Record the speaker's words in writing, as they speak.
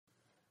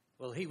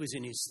Well, he was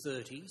in his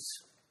 30s.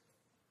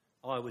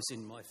 I was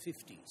in my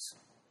 50s.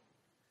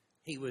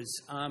 He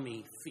was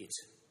army fit.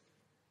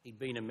 He'd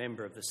been a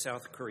member of the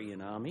South Korean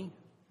Army.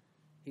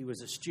 He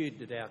was a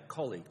student at our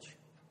college.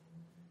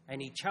 And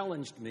he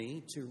challenged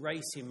me to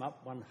race him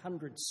up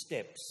 100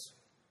 steps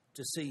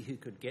to see who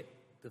could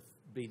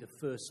be the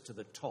first to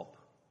the top.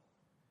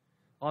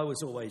 I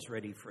was always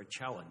ready for a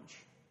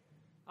challenge.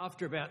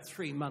 After about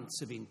 3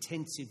 months of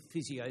intensive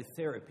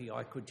physiotherapy,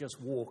 I could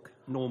just walk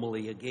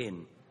normally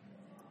again.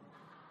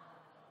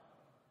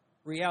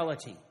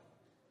 Reality.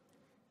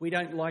 We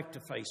don't like to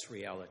face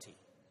reality.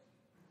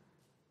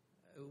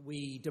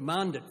 We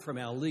demand it from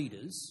our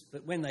leaders,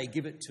 but when they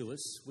give it to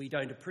us, we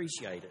don't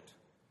appreciate it.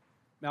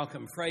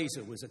 Malcolm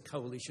Fraser was a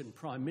coalition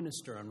prime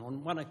minister, and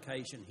on one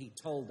occasion he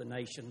told the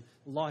nation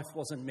life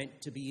wasn't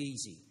meant to be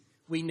easy.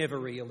 We never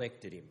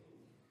re-elected him.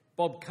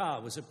 Bob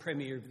Carr was a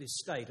premier of this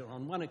state, and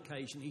on one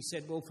occasion he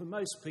said, well, for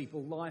most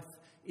people, life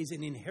is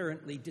an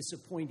inherently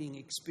disappointing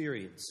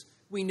experience.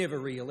 We never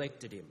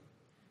re-elected him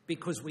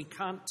because we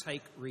can't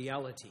take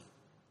reality.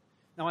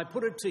 Now, I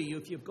put it to you,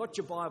 if you've got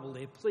your Bible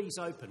there, please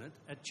open it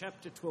at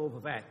chapter 12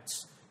 of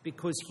Acts,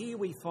 because here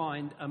we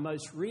find a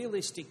most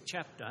realistic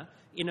chapter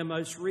in a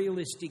most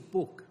realistic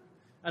book.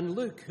 And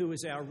Luke, who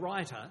is our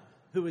writer,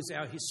 who is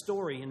our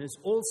historian, is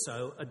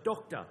also a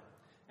doctor,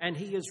 and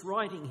he is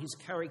writing his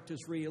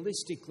characters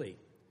realistically.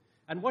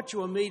 And what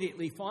you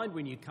immediately find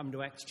when you come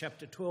to Acts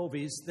chapter 12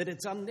 is that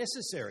it's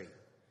unnecessary.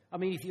 I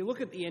mean, if you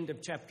look at the end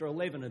of chapter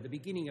 11 and the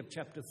beginning of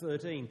chapter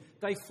 13,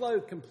 they flow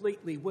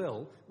completely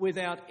well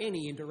without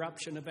any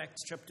interruption of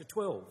Acts chapter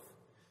 12.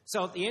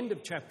 So at the end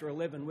of chapter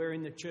 11, we're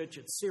in the church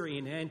at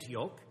Syrian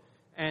Antioch,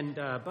 and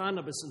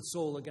Barnabas and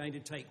Saul are going to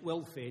take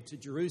welfare to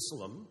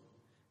Jerusalem.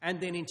 And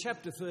then in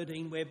chapter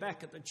 13, we're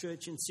back at the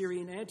church in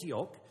Syrian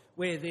Antioch,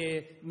 where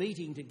they're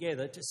meeting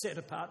together to set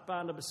apart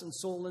Barnabas and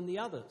Saul and the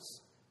others.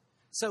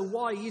 So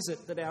why is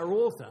it that our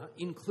author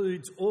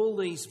includes all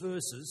these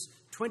verses,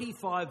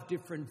 25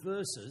 different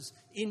verses,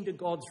 into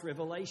God's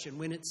revelation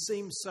when it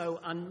seems so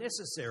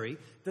unnecessary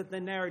that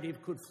the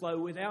narrative could flow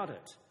without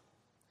it?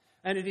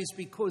 And it is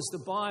because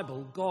the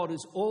Bible, God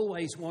is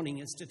always wanting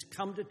us to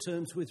come to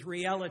terms with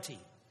reality.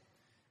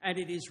 And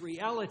it is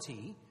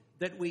reality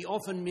that we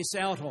often miss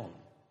out on.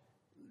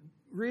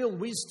 Real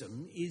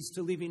wisdom is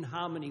to live in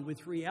harmony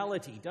with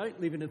reality.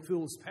 Don't live in a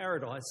fool's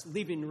paradise,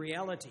 live in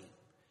reality.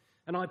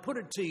 And I put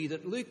it to you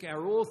that Luke,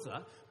 our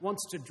author,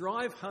 wants to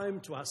drive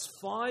home to us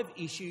 5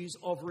 issues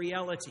of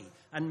reality.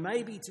 And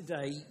maybe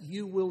today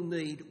you will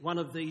need one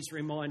of these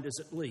reminders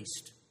at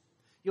least.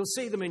 You'll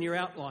see them in your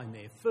outline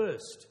there.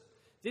 First,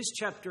 this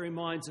chapter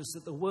reminds us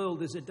that the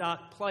world is a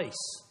dark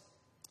place.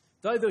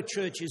 Though the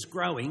church is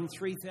growing,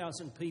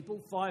 3,000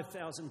 people,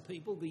 5,000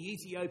 people, the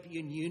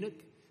Ethiopian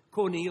eunuch,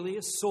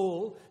 Cornelius,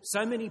 Saul,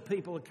 so many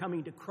people are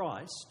coming to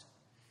Christ,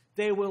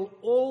 there will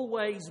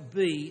always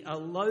be a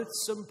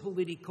loathsome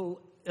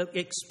political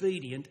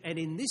expedient, and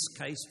in this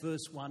case,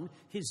 verse 1,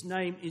 his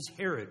name is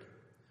Herod,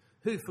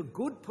 who for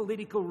good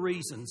political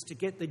reasons, to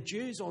get the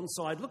Jews on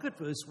side, look at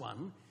verse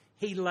 1,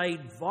 he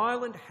laid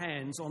violent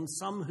hands on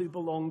some who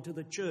belonged to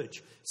the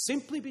church,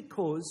 simply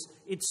because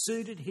it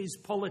suited his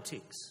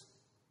politics.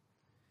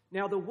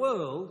 Now, the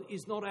world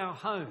is not our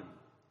home.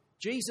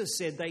 Jesus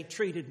said they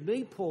treated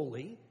me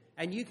poorly,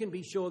 and you can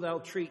be sure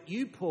they'll treat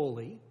you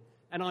poorly.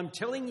 And I'm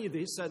telling you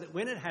this so that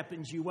when it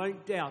happens, you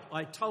won't doubt.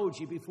 I told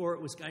you before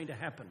it was going to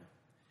happen.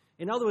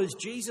 In other words,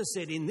 Jesus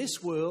said, in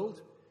this world,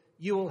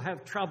 you will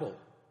have trouble.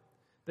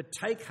 But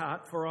take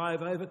heart, for I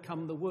have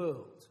overcome the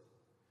world.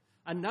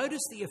 And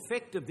notice the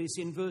effect of this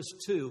in verse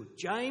 2.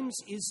 James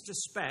is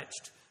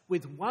dispatched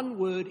with one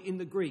word in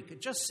the Greek.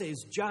 It just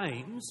says,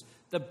 James,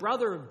 the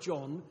brother of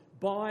John,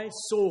 by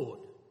sword.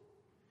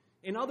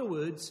 In other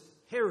words,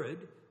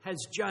 Herod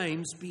has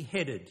James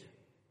beheaded.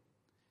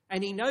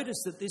 And he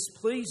noticed that this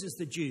pleases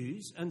the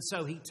Jews, and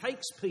so he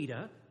takes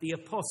Peter, the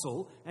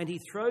apostle, and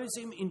he throws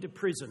him into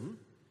prison.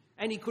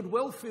 And he could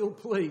well feel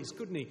pleased,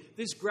 couldn't he?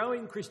 This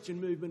growing Christian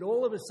movement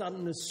all of a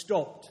sudden has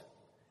stopped.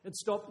 It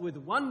stopped with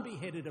one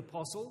beheaded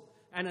apostle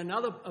and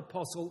another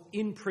apostle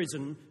in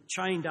prison,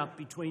 chained up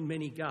between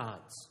many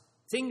guards.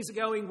 Things are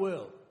going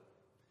well.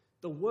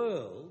 The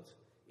world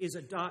is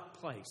a dark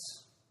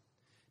place.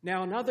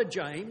 Now, another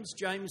James,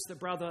 the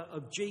brother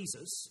of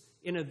Jesus,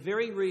 in a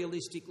very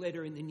realistic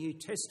letter in the New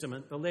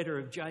Testament, the letter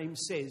of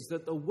James says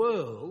that the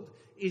world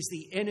is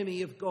the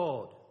enemy of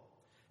God.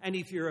 And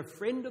if you're a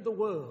friend of the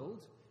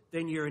world,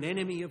 then you're an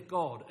enemy of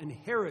God. And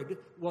Herod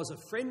was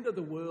a friend of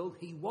the world,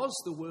 he was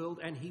the world,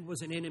 and he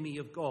was an enemy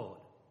of God.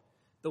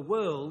 The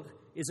world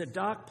is a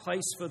dark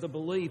place for the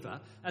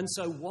believer, and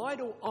so why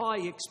do I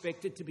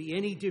expect it to be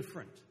any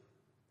different?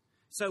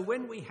 So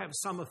when we have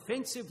some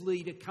offensive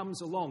leader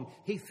comes along,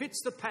 he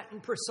fits the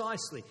pattern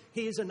precisely.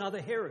 Here's another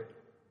Herod.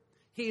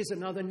 Here's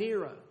another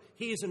Nero.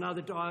 Here's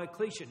another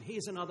Diocletian.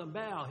 Here's another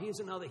Mao. Here's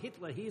another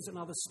Hitler. Here's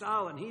another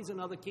Stalin. Here's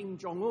another Kim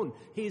Jong-un.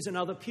 Here's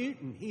another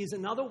Putin. Here's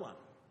another one.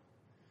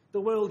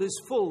 The world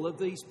is full of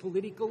these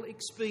political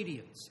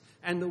expedients,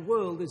 and the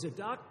world is a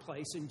dark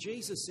place, and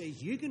Jesus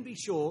says you can be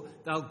sure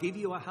they'll give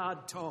you a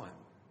hard time.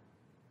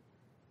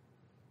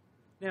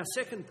 Now,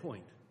 second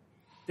point,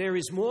 there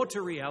is more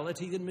to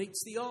reality than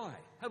meets the eye.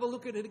 Have a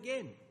look at it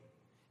again.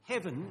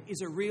 Heaven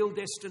is a real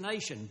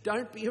destination.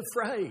 Don't be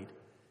afraid.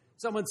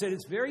 Someone said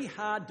it's very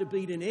hard to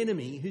beat an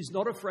enemy who's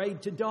not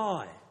afraid to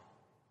die.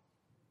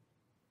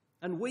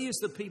 And we as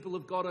the people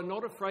of God are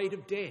not afraid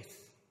of death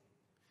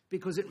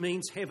because it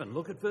means heaven.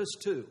 Look at verse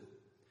 2.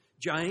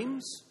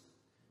 James,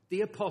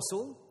 the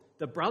apostle,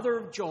 the brother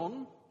of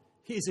John,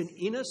 he's an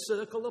inner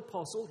circle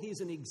apostle.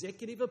 He's an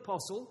executive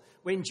apostle.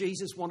 When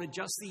Jesus wanted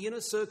just the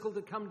inner circle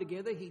to come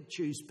together, he'd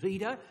choose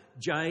Peter,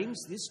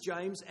 James,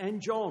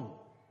 and John.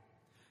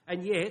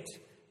 And yet,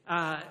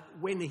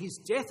 when his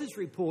death is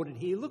reported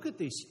here, look at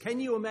this. Can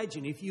you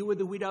imagine if you were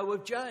the widow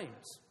of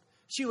James?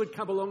 She would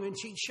come along and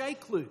she'd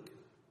shake Luke.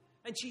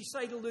 And she'd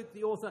say to Luke,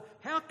 the author,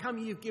 how come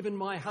you've given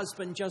my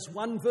husband just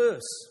one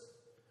verse?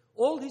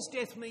 All his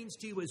death means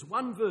to you is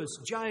one verse,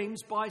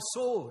 James by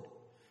sword.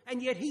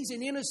 And yet he's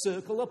an inner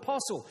circle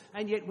apostle.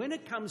 And yet when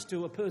it comes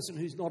to a person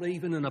who's not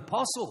even an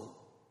apostle,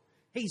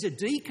 he's a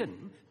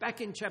deacon,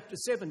 back in chapter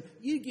 7,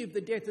 you give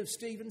the death of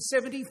Stephen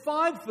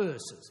 75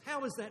 verses.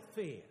 How is that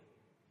fair?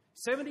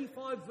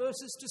 75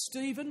 verses to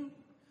Stephen,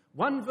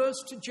 one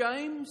verse to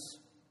James.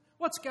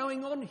 What's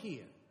going on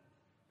here?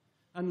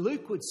 And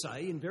Luke would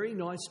say, in very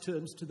nice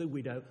terms to the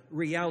widow,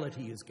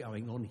 reality is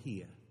going on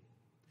here.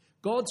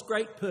 God's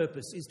great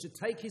purpose is to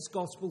take his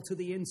gospel to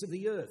the ends of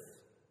the earth.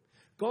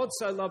 God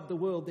so loved the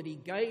world that he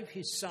gave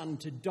his son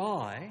to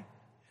die,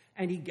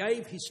 and he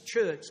gave his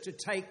church to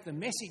take the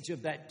message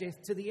of that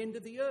death to the end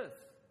of the earth.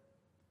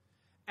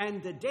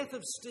 And the death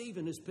of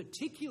Stephen is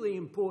particularly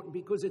important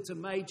because it's a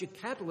major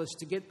catalyst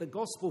to get the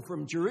gospel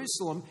from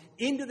Jerusalem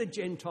into the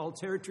Gentile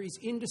territories,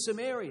 into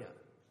Samaria.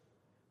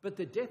 But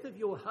the death of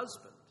your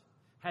husband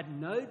had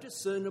no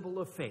discernible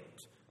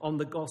effect on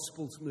the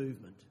gospel's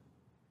movement.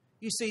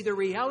 You see, the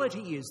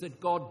reality is that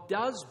God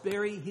does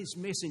bury his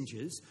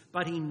messengers,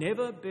 but he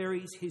never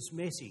buries his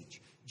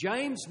message.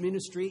 James'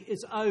 ministry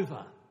is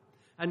over,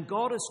 and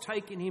God has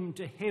taken him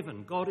to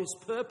heaven. God is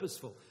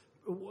purposeful.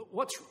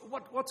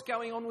 What's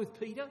going on with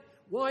Peter?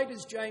 Why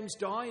does James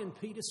die and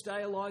Peter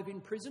stay alive in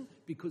prison?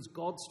 Because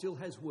God still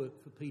has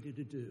work for Peter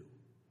to do.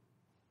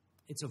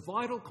 It's a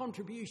vital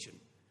contribution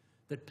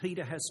that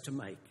Peter has to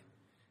make.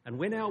 And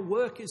when our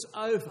work is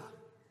over,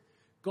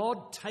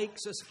 God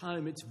takes us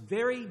home. It's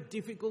very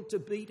difficult to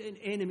beat an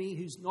enemy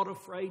who's not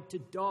afraid to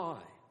die.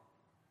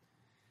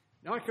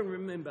 Now, I can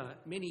remember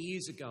many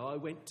years ago, I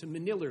went to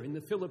Manila in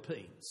the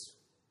Philippines,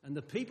 and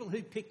the people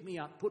who picked me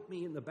up put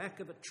me in the back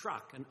of a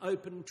truck, an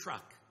open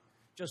truck,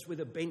 just with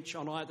a bench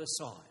on either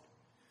side.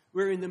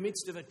 We're in the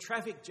midst of a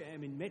traffic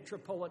jam in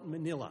metropolitan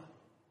Manila,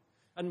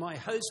 and my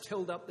host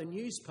held up the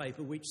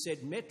newspaper which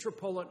said,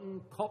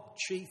 Metropolitan Cop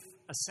Chief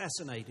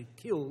assassinated,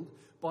 killed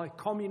by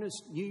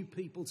Communist New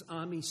People's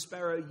Army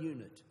Sparrow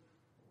Unit.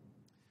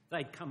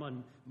 They'd come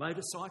on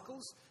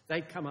motorcycles,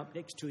 they'd come up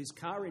next to his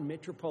car in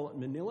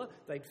metropolitan Manila,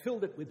 they'd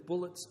filled it with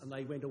bullets and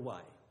they went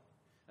away.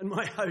 And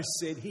my host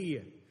said,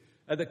 here,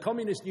 the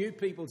Communist New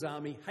People's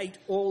Army hate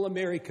all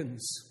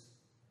Americans.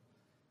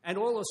 And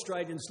all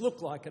Australians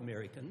look like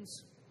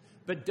Americans.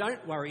 But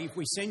don't worry, if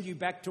we send you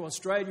back to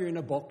Australia in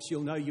a box,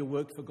 you'll know your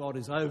work for God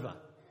is over.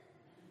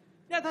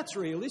 Now, that's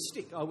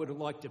realistic. I would have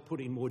liked to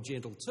put in more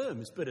gentle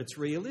terms, but it's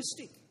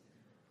realistic.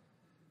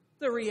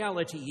 The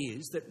reality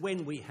is that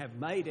when we have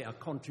made our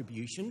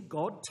contribution,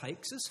 God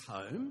takes us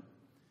home,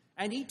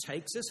 and he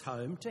takes us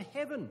home to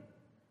heaven.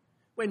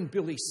 When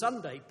Billy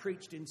Sunday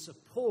preached in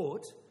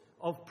support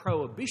of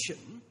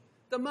prohibition,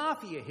 the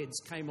mafia heads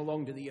came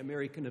along to the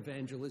American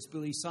evangelist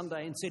Billy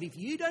Sunday and said, if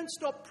you don't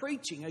stop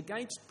preaching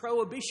against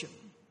prohibition,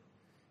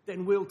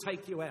 then we'll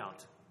take you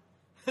out.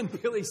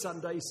 And Billy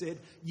Sunday said,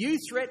 you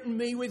threaten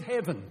me with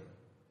heaven.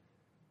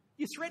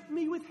 You threaten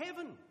me with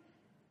heaven.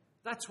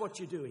 That's what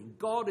you're doing.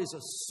 God is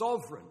a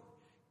sovereign,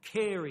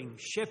 caring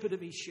shepherd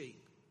of his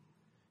sheep.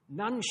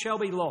 None shall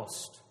be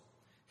lost.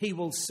 He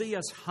will see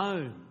us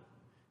home.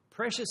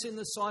 Precious in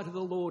the sight of the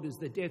Lord is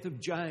the death of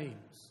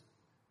James.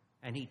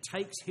 And he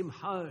takes him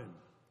home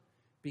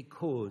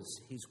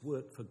because his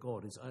work for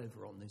God is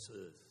over on this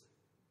earth.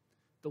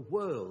 The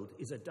world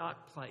is a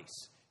dark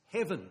place.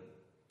 Heaven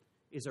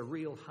is a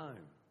real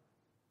home.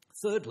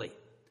 Thirdly,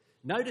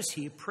 notice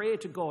here, prayer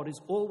to God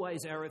is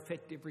always our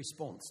effective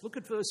response. Look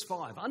at verse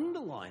 5.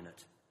 Underline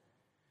it.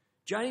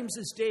 James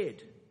is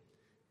dead.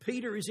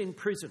 Peter is in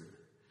prison.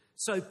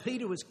 So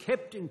Peter was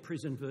kept in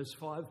prison, verse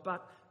 5,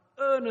 but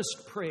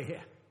earnest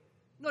prayer,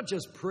 not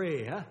just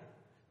prayer,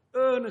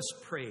 earnest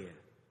prayer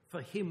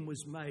for him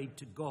was made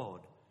to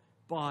God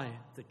by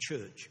the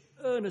church.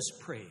 Earnest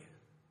prayer.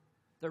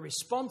 The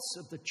response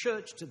of the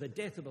church to the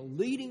death of a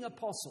leading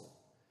apostle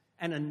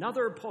and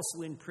another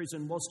apostle in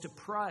prison was to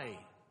pray.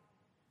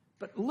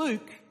 But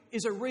Luke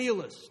is a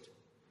realist.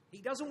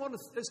 He doesn't want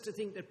us to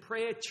think that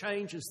prayer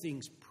changes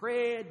things.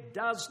 Prayer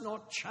does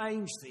not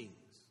change things.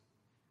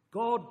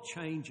 God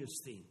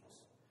changes things.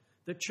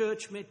 The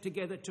church met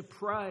together to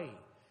pray.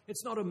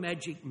 It's not a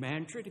magic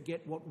mantra to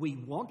get what we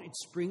want. It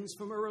springs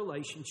from a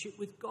relationship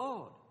with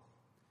God.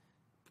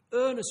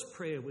 Earnest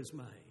prayer was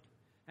made.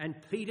 and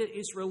Peter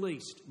is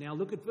released. Now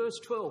look at verse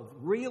 12.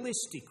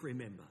 Realistic,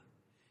 remember.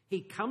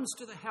 He comes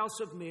to the house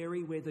of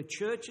Mary where the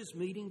church is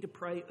meeting to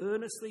pray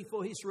earnestly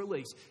for his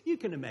release. You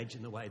can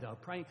imagine the way they were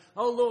praying.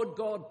 Oh, Lord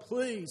God,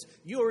 please,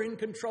 you're in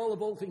control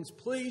of all things.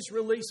 Please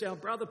release our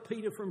brother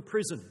Peter from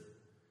prison.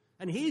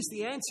 And here's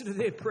the answer to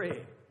their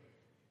prayer.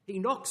 He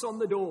knocks on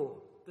the door.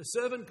 The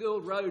servant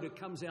girl Rhoda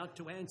comes out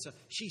to answer.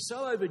 She's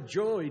so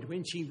overjoyed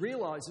when she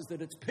realises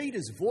that it's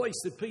Peter's voice,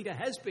 that Peter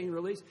has been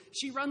released.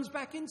 She runs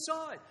back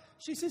inside.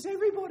 She says,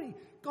 everybody,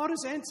 God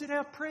has answered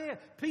our prayer.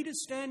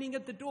 Peter's standing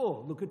at the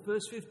door. Look at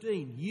verse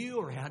 15.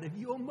 You're out of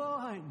your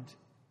mind.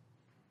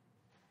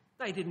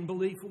 They didn't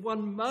believe for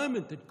one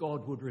moment that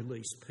God would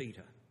release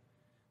Peter.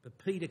 But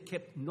Peter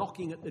kept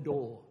knocking at the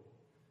door.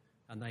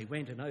 And they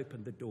went and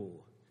opened the door.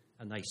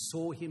 And they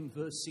saw him,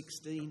 verse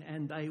 16,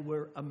 and they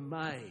were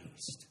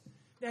amazed.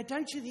 Now,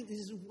 don't you think this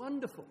is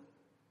wonderful?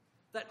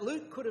 That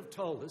Luke could have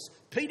told us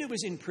Peter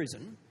was in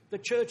prison, the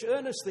church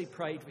earnestly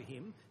prayed for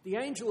him, the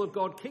angel of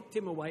God kicked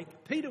him awake,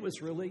 Peter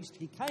was released,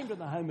 he came to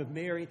the home of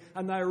Mary,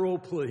 and they were all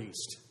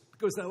pleased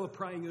because they were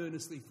praying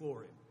earnestly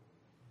for him.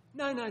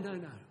 No.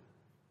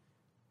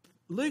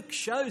 Luke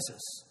shows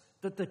us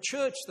that the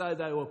church, though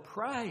they were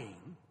praying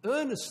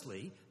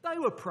earnestly, they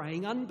were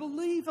praying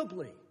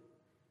unbelievably.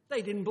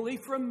 They didn't believe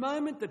for a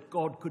moment that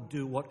God could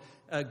do what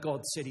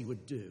God said he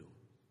would do.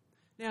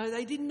 Now,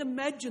 they didn't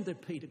imagine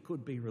that Peter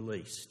could be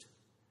released.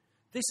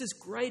 This is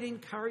great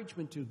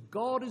encouragement to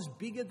God is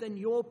bigger than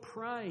your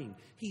praying.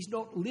 He's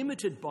not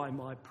limited by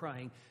my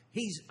praying.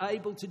 He's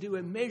able to do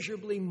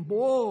immeasurably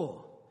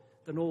more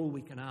than all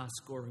we can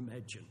ask or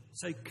imagine.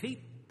 So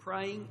keep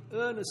praying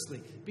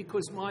earnestly,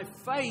 because my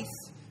faith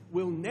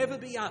will never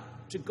be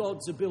up to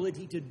God's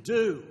ability to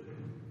do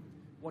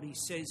what he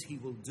says he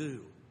will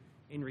do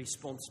in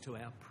response to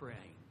our praying.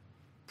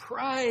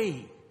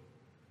 Pray.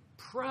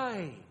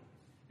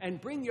 And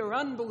bring your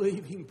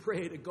unbelieving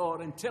prayer to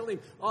God and tell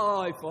him,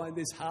 I find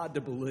this hard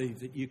to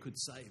believe that you could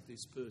save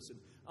this person.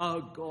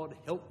 Oh, God,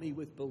 help me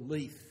with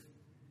belief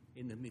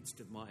in the midst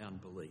of my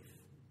unbelief.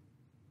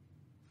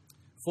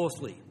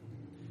 Fourthly,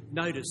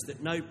 notice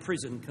that no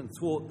prison can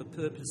thwart the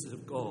purposes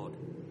of God.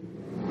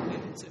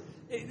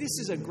 This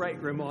is a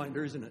great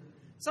reminder, isn't it?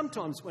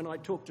 Sometimes when I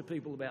talk to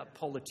people about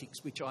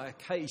politics, which I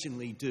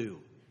occasionally do,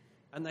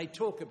 and they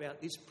talk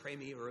about this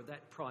premier or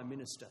that prime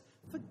minister,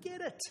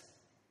 forget it.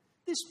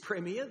 This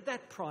premier,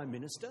 that prime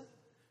minister,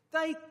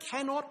 they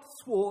cannot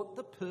thwart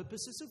the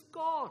purposes of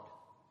God.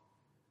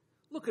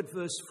 Look at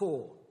verse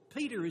 4.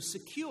 Peter is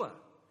secure.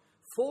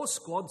 4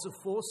 squads of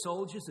 4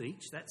 soldiers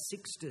each, that's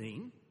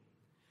 16.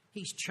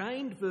 He's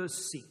chained,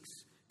 verse 6,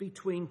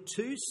 between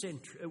two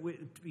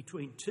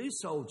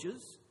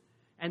soldiers,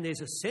 and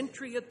there's a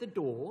sentry at the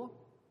door.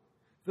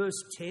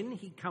 Verse 10,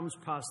 he comes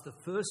past the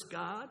first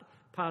guard,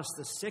 past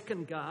the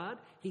second guard.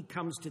 He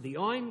comes to the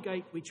iron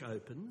gate which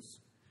opens.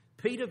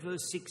 Peter,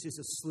 verse 6, is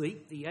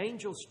asleep. The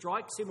angel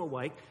strikes him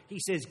awake.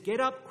 He says, get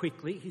up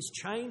quickly. His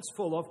chains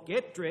fall off.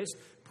 Get dressed.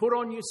 Put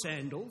on your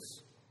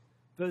sandals.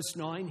 Verse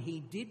 9,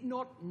 he did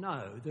not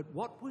know that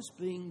what was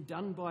being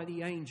done by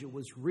the angel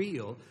was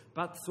real,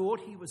 but thought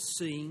he was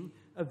seeing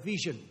a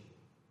vision.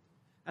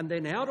 And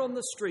then out on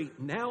the street,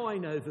 now I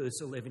know,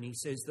 verse 11, he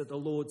says that the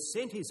Lord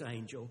sent his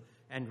angel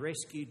and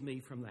rescued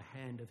me from the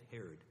hand of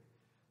Herod.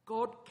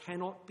 God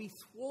cannot be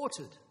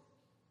thwarted.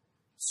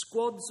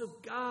 Squads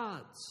of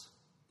guards,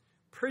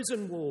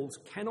 prison walls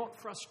cannot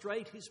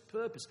frustrate his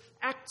purpose.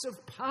 Acts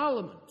of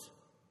parliament,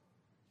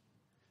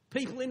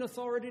 people in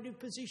authoritative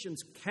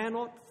positions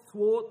cannot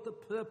thwart the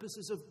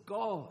purposes of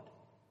God.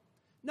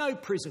 No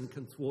prison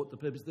can thwart the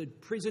purpose. The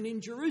prison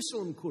in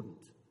Jerusalem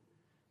couldn't.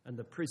 And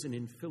the prison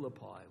in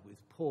Philippi with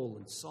Paul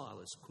and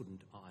Silas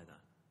couldn't either.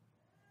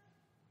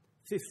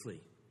 Fifthly,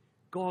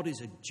 God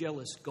is a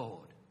jealous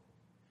God.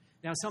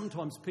 Now,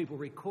 sometimes people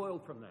recoil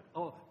from that.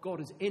 Oh,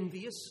 God is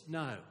envious?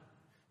 No.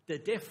 The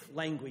deaf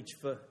language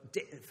for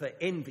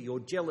envy or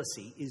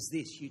jealousy is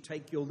this. You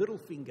take your little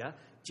finger,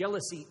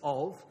 jealousy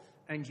of,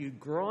 and you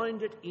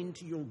grind it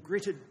into your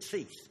gritted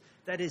teeth.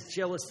 That is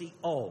jealousy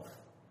of.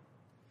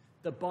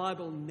 The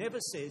Bible never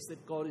says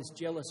that God is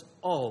jealous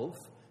of,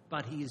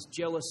 but he is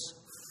jealous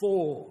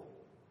for.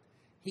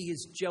 He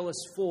is jealous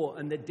for.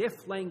 And the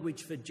deaf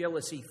language for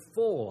jealousy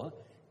for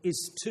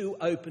is 2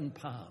 open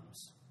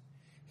palms.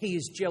 He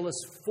is jealous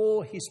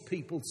for his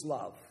people's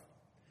love.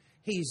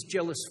 He is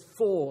jealous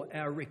for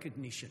our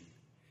recognition.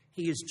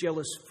 He is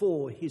jealous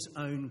for his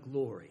own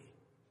glory.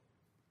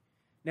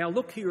 Now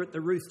look here at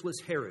the ruthless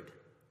Herod.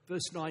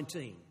 Verse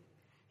 19.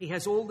 He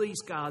has all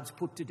these guards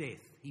put to death.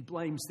 He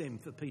blames them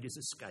for Peter's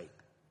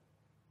escape.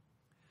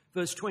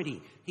 Verse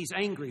 20. He's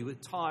angry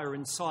with Tyre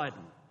and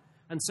Sidon,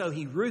 and so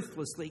he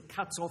ruthlessly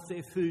cuts off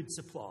their food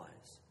supplies.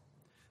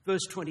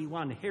 Verse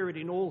 21, Herod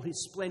in all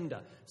his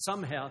splendour,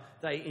 somehow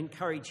they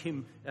encourage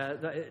him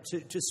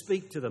to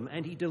speak to them,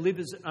 and he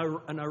delivers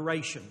an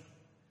oration.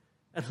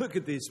 And look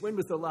at this. When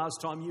was the last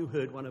time you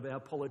heard one of our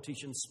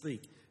politicians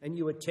speak and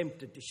you were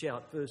tempted to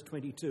shout, verse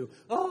 22,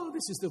 oh,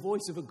 this is the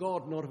voice of a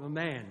God, not of a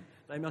man.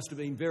 They must have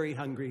been very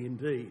hungry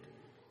indeed.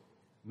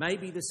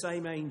 Maybe the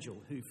same angel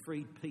who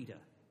freed Peter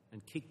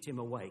and kicked him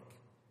awake.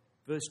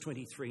 Verse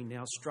 23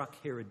 now struck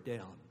Herod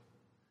down.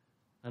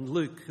 And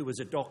Luke, who was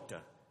a doctor,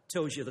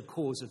 tells you the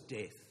cause of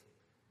death.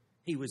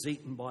 He was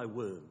eaten by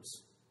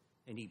worms,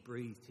 and he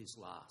breathed his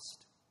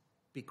last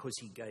because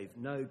he gave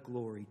no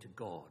glory to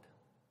God.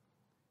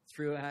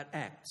 Throughout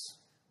Acts,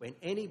 when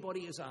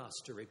anybody is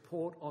asked to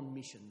report on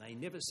mission, they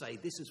never say,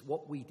 this is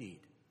what we did.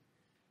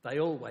 They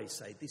always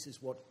say, this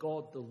is what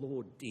God the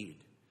Lord did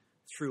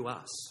through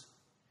us.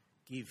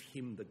 Give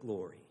him the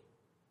glory.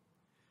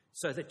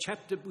 So the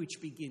chapter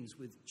which begins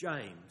with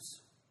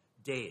James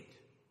dead,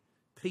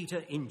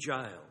 Peter in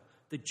jail,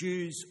 the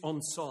Jews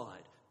on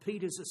side,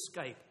 Peter's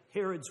escape,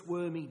 Herod's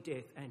wormy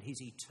death and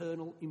his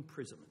eternal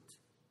imprisonment.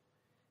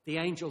 The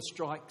angel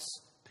strikes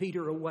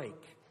Peter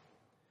awake,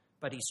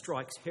 but he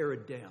strikes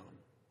Herod down.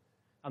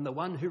 And the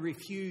one who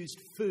refused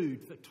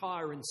food for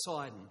Tyre and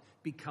Sidon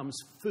becomes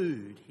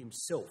food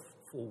himself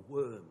for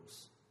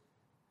worms.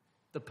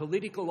 The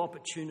political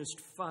opportunist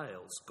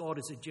fails. God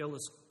is a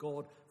jealous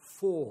God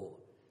for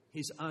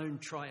his own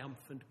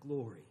triumphant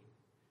glory.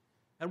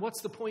 And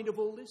what's the point of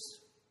all this?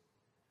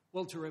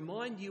 Well, to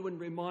remind you and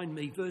remind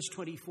me, verse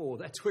 24,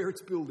 that's where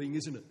it's building,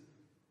 isn't it?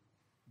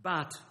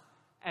 But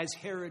as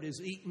Herod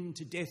is eaten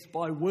to death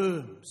by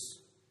worms,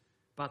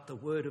 but the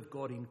word of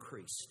God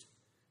increased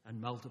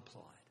and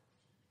multiplied.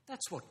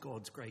 That's what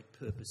God's great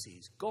purpose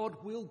is. God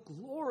will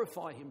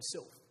glorify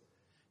himself.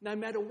 No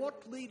matter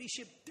what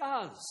leadership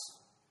does,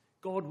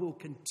 God will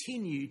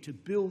continue to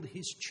build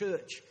his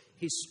church.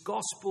 His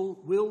gospel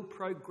will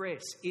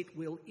progress. It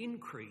will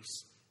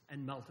increase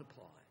and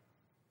multiply.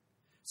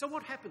 So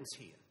what happens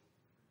here?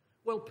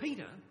 Well,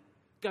 Peter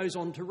goes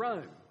on to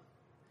Rome.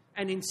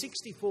 And in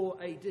 64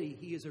 AD,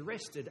 he is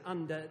arrested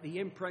under the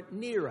Emperor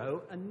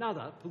Nero,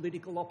 another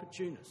political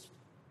opportunist.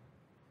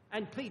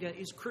 And Peter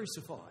is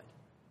crucified.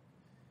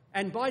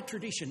 And by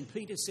tradition,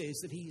 Peter says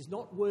that he is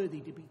not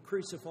worthy to be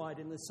crucified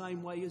in the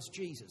same way as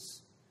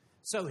Jesus.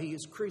 So he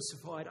is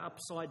crucified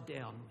upside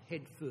down,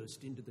 head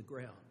first into the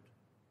ground.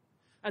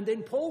 And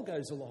then Paul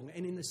goes along,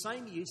 and in the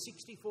same year,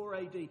 64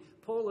 AD,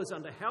 Paul is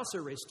under house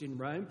arrest in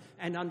Rome,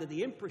 and under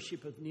the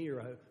emperorship of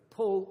Nero,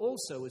 Paul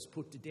also is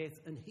put to death,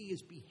 and he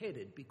is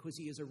beheaded because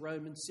he is a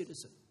Roman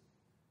citizen.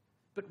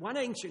 But one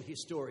ancient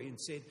historian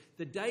said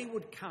the day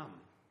would come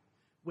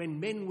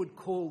when men would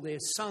call their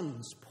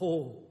sons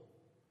Paul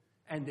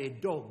and their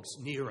dogs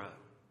Nero.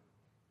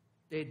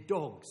 Their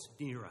dogs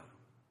Nero.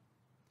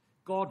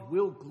 God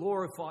will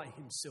glorify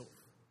himself.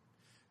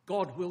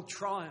 God will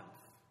triumph.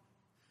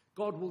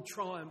 God will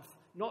triumph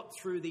not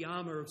through the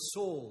armour of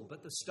Saul,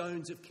 but the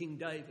stones of King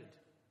David.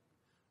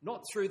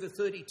 Not through the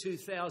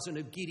 32,000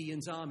 of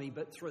Gideon's army,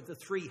 but through the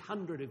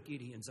 300 of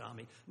Gideon's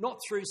army. Not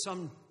through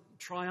some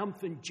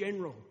triumphant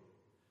general,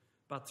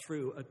 but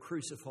through a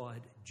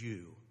crucified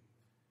Jew.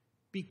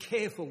 Be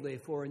careful,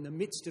 therefore, in the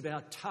midst of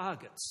our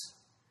targets,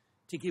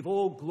 to give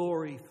all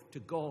glory to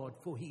God,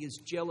 for he is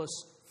jealous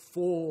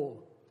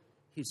for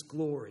his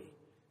glory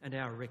and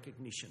our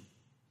recognition.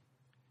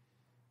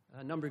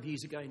 A number of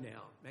years ago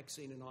now,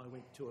 Maxine and I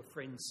went to a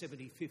friend's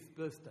 75th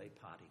birthday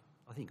party.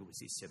 I think it was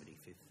his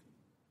 75th.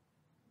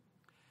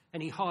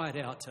 And he hired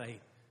out a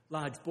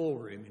large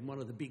ballroom in one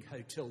of the big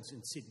hotels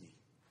in Sydney.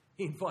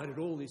 He invited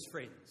all his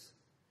friends.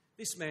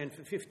 This man,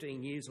 for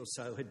 15 years or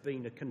so, had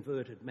been a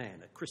converted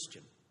man, a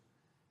Christian.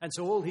 And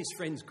so all his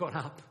friends got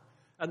up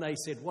and they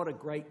said what a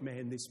great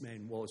man this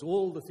man was,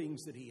 all the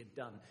things that he had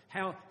done,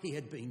 how he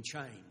had been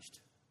changed.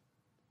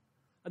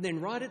 And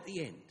then right at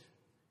the end,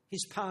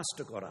 his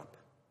pastor got up.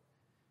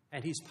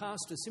 And his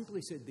pastor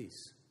simply said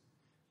this: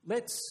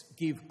 let's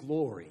give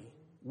glory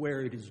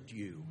where it is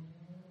due.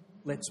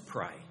 Let's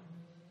pray.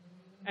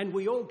 And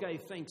we all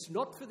gave thanks,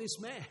 not for this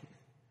man,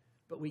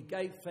 but we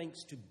gave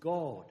thanks to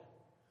God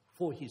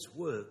for his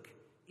work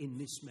in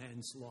this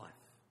man's life.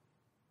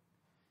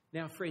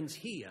 Now, friends,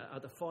 here are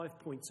the 5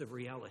 points of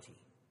reality.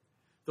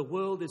 The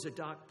world is a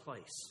dark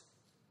place.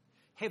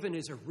 Heaven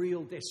is a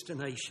real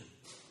destination.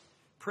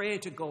 Prayer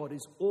to God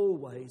is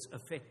always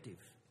effective.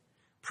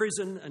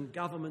 Prison and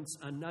governments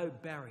are no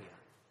barrier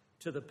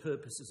to the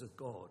purposes of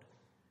God.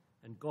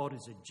 And God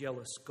is a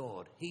jealous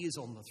God. He is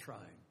on the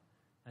throne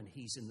and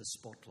he's in the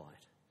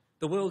spotlight.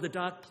 The world a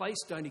dark place,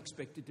 don't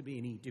expect it to be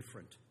any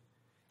different.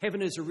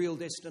 Heaven is a real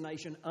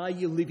destination. Are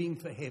you living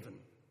for heaven?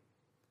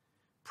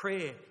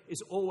 Prayer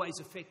is always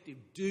effective.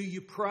 Do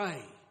you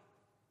pray?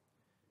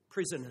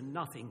 Prison and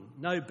nothing,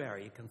 no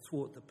barrier can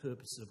thwart the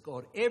purposes of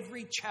God.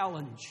 Every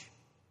challenge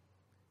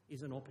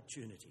is an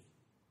opportunity.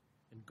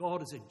 And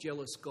God is a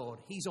jealous God.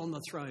 He's on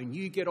the throne.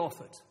 You get off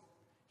it.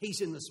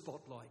 He's in the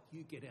spotlight.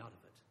 You get out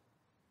of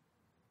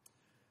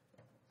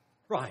it.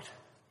 Right.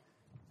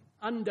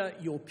 Under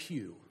your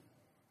pew,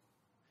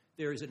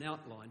 there is an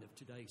outline of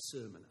today's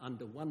sermon.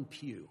 Under one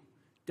pew.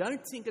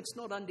 Don't think it's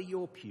not under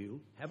your pew.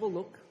 Have a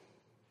look.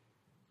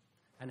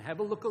 And have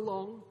a look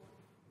along.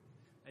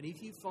 And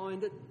if you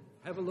find it,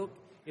 have a look.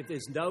 If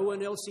there's no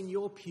one else in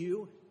your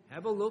pew,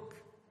 have a look.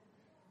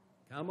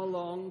 Come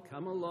along,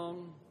 come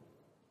along.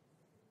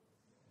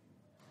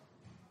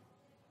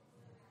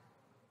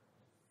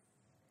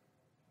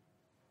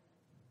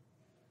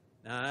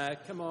 No,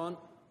 come on.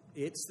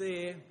 It's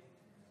there.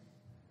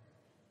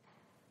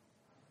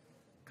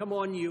 Come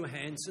on, you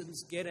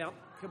Hansons, get up.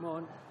 Come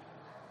on.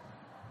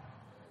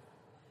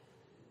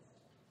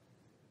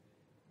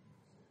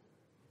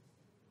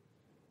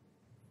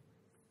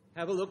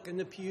 Have a look in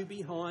the pew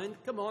behind.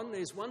 Come on,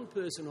 there's one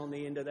person on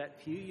the end of that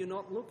pew. You're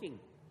not looking.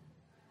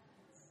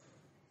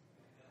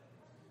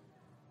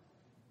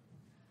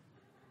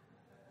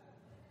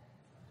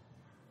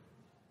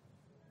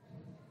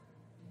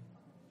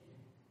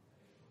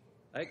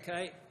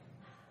 Okay.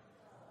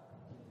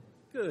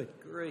 Good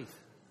grief.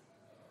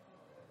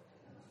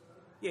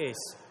 Yes,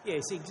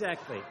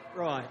 exactly.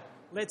 Right.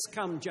 Let's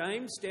come,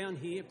 James, down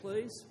here,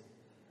 please.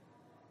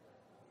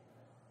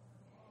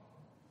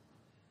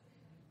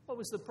 What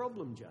was the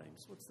problem,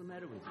 James? What's the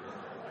matter with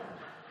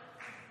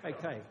you?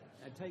 Okay,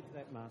 now take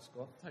that mask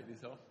off. Take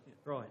this off. Yeah,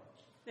 right.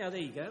 Now,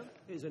 there you go.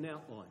 Here's an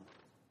outline.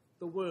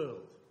 The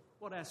world.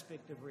 What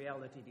aspect of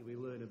reality do we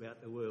learn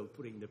about the world,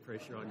 putting the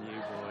pressure on you,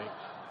 boy?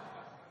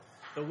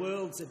 The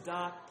world's a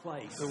dark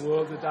place. The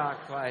world's a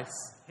dark place.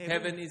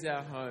 Heaven is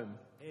our home.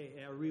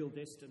 Our real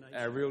destination.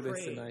 Our real Prayer.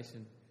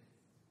 destination.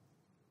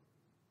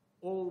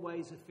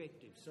 Always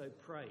effective, so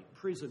pray.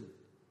 Prison.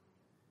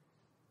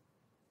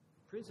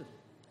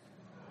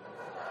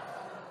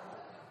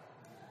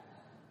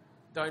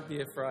 Don't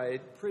be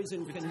afraid.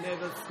 Prison can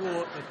never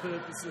thwart the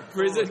purpose of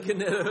Prison God. can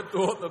never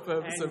thwart the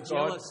purpose And of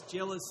God.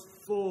 jealous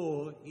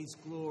for His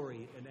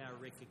glory and our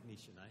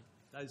recognition, eh?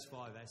 Those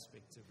 5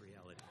 aspects of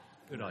reality.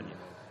 Good on you.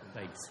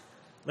 Thanks.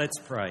 Let's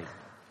pray.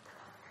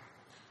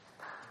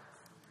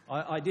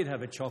 I did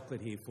have a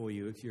chocolate here for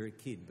you if you're a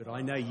kid, but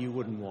I know you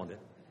wouldn't want it.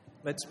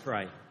 Let's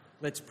pray.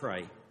 Let's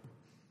pray.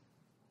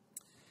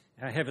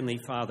 Our Heavenly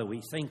Father,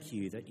 we thank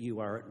you that you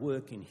are at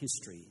work in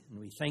history, and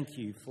we thank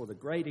you for the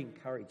great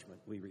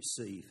encouragement we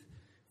receive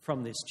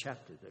from this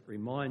chapter that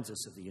reminds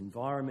us of the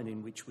environment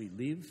in which we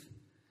live,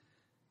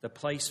 the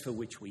place for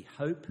which we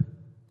hope,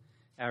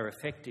 our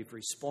effective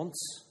response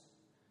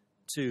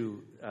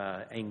to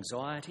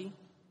anxiety.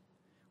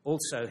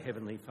 Also,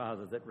 Heavenly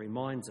Father, that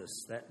reminds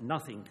us that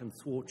nothing can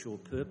thwart your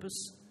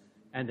purpose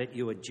and that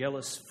you are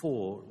jealous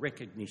for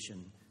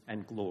recognition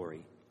and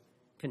glory.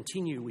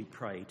 Continue, we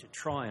pray, to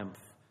triumph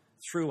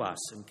through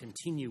us, and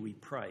continue, we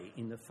pray,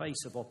 in the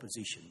face of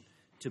opposition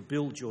to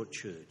build your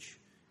church.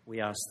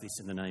 We ask this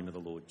in the name of the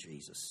Lord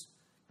Jesus.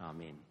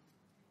 Amen.